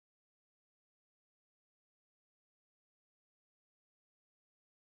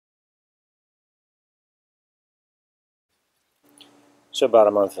So about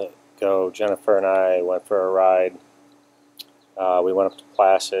a month ago, Jennifer and I went for a ride. We went up to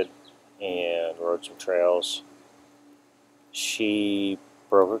Placid and rode some trails. She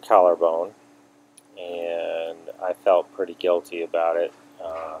broke her collarbone, and I felt pretty guilty about it.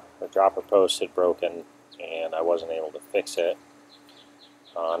 Her dropper post had broken, and I wasn't able to fix it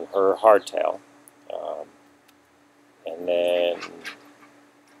on her hardtail. And then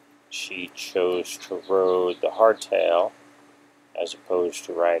she chose to ride the hardtail as opposed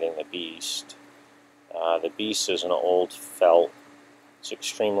to riding the Beast. The Beast is an old felt. It's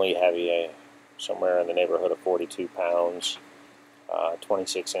extremely heavy, somewhere in the neighborhood of 42 pounds,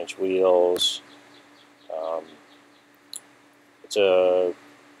 26-inch wheels. It's a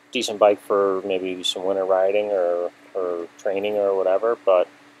decent bike for maybe some winter riding or training or whatever, but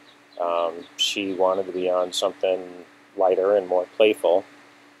she wanted to be on something lighter and more playful,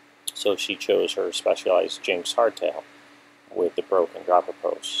 so she chose her Specialized Jinx hardtail with the broken dropper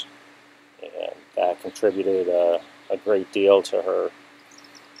posts, and that contributed a great deal to her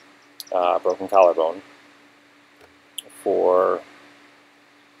broken collarbone. For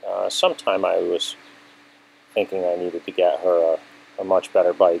some time I was thinking I needed to get her a much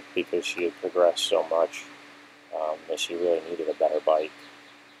better bike because she had progressed so much that she really needed a better bike.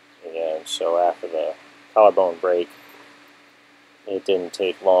 And so after the collarbone break, it didn't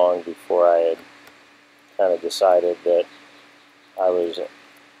take long before I had kind of decided that I was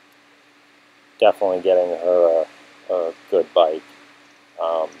definitely getting her a good bike.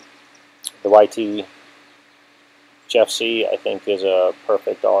 The YT Jeffsy, I think, is a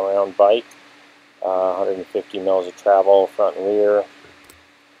perfect all-around bike. 150 mils of travel, front and rear.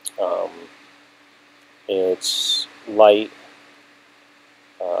 It's light,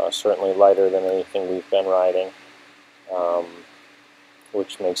 certainly lighter than anything we've been riding,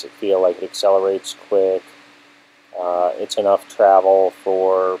 which makes it feel like it accelerates quick. It's enough travel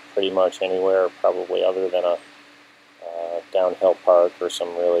for pretty much anywhere, probably other than a downhill park or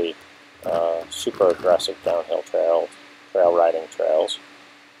some really super aggressive downhill trail riding trails,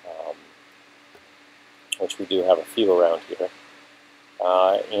 which we do have a few around here.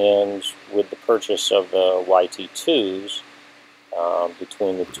 And with the purchase of the YT2s,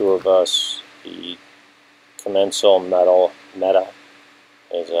 between the two of us, the Commensal Meta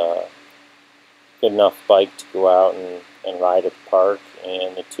is a good enough bike to go out and ride at the park,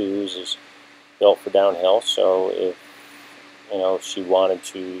 and the 2s is built for downhill. So if she wanted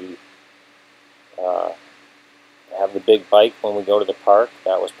to have the big bike when we go to the park,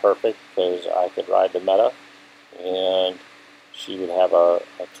 that was perfect because I could ride the Meta, and she would have a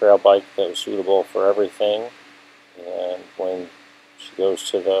trail bike that was suitable for everything. And when she goes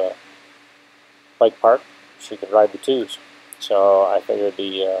to the bike park, she could ride the 2s. So I figured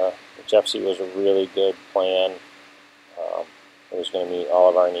the Jeffsy was a really good plan. It was going to meet all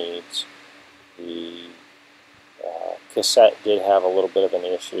of our needs. The cassette did have a little bit of an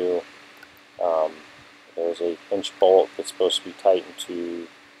issue. There's a pinch bolt that's supposed to be tightened to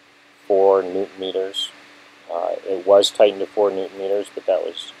 4 Newton meters. It was tightened to 4 Newton meters, but that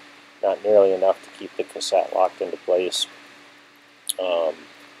was not nearly enough to keep the cassette locked into place.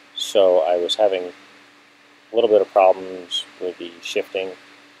 So I was having a little bit of problems with the shifting,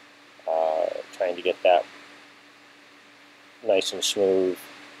 trying to get that nice and smooth.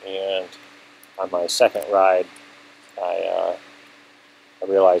 And on my second ride, I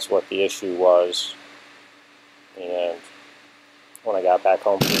realized what the issue was. And when I got back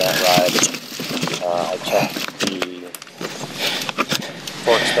home from that ride, I checked the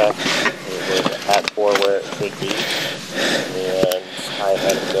torque spec. It was at 4 where it should be, and I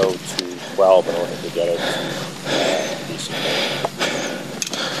had to go to 12 in order to get it to decent.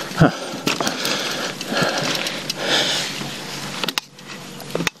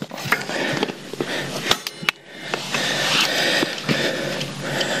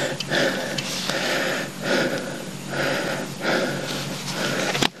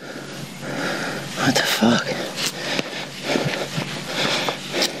 What the fuck?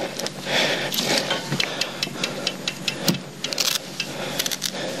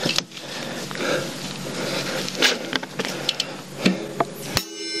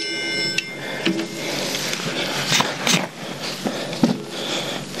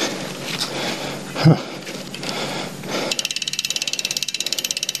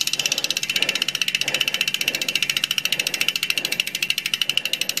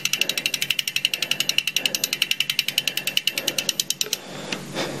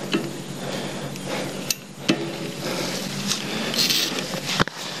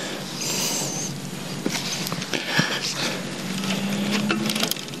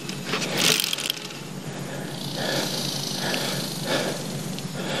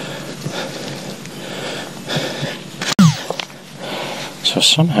 So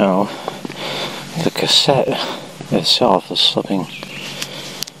somehow the cassette itself is slipping.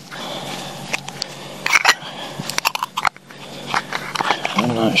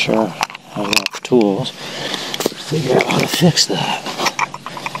 I'm not sure I got the tools to figure out how to fix that.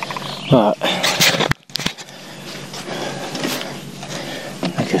 But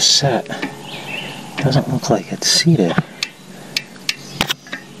the cassette doesn't look like it's seated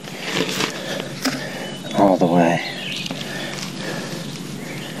all the way.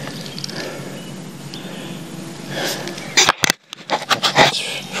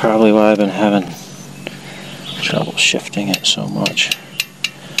 That's probably why I've been having trouble shifting it so much.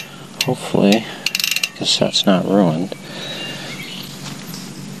 Hopefully the cassette's not ruined.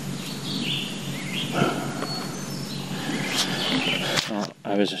 Well,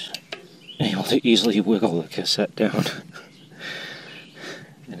 I was able to easily wiggle the cassette down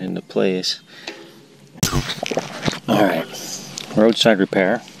and into place. Alright, roadside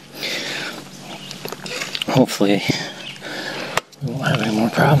repair. Hopefully we won't have any more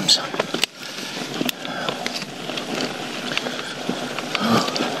problems.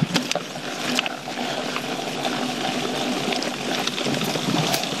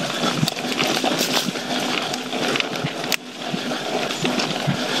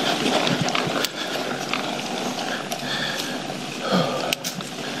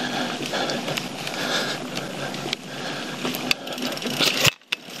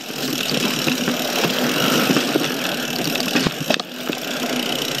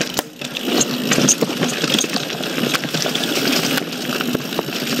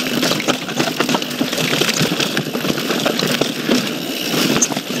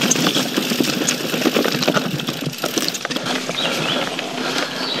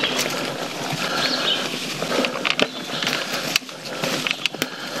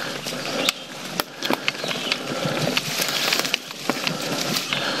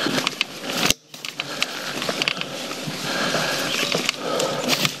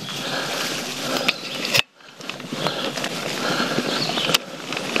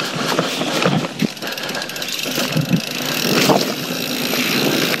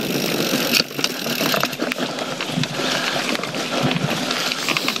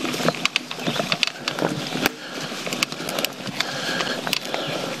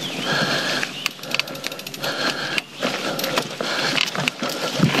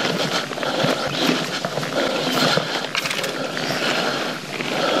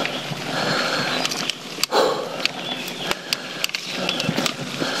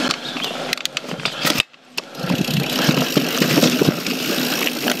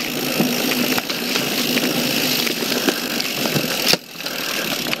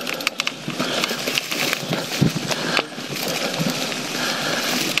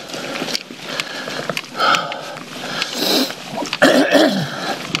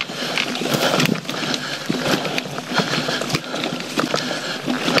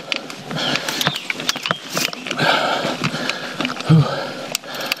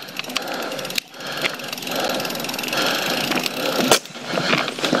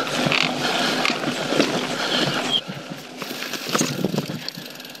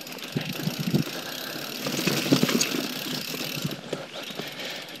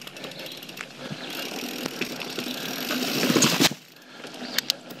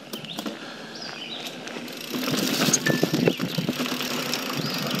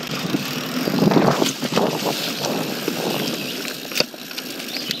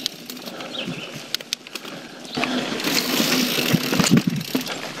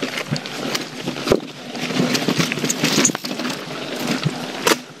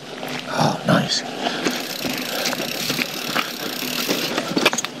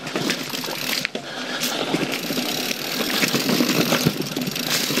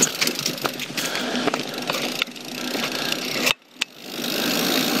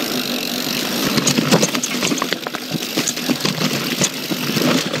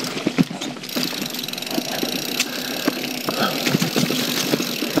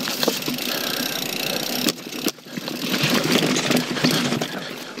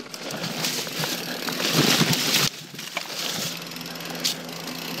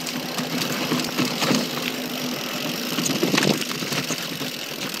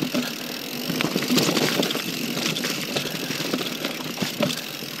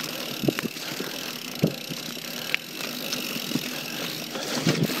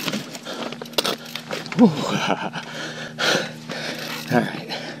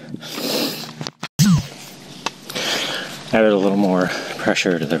 Alright. Added a little more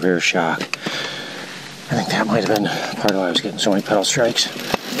pressure to the rear shock. I think that might have been part of why I was getting so many pedal strikes.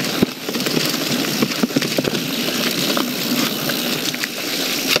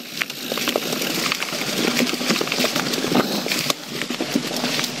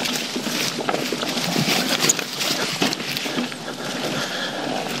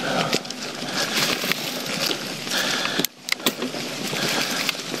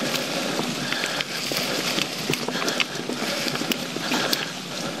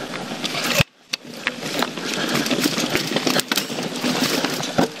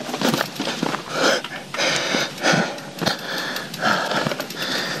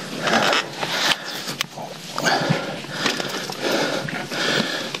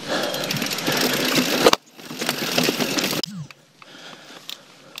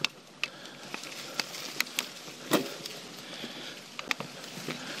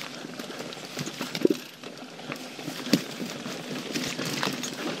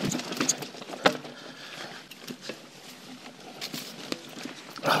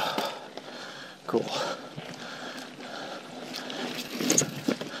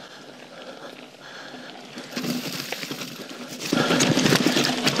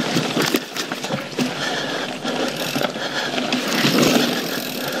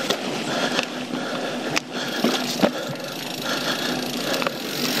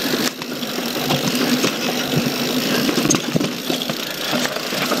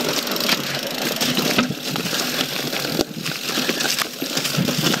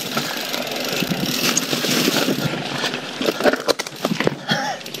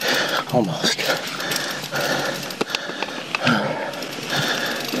 Almost.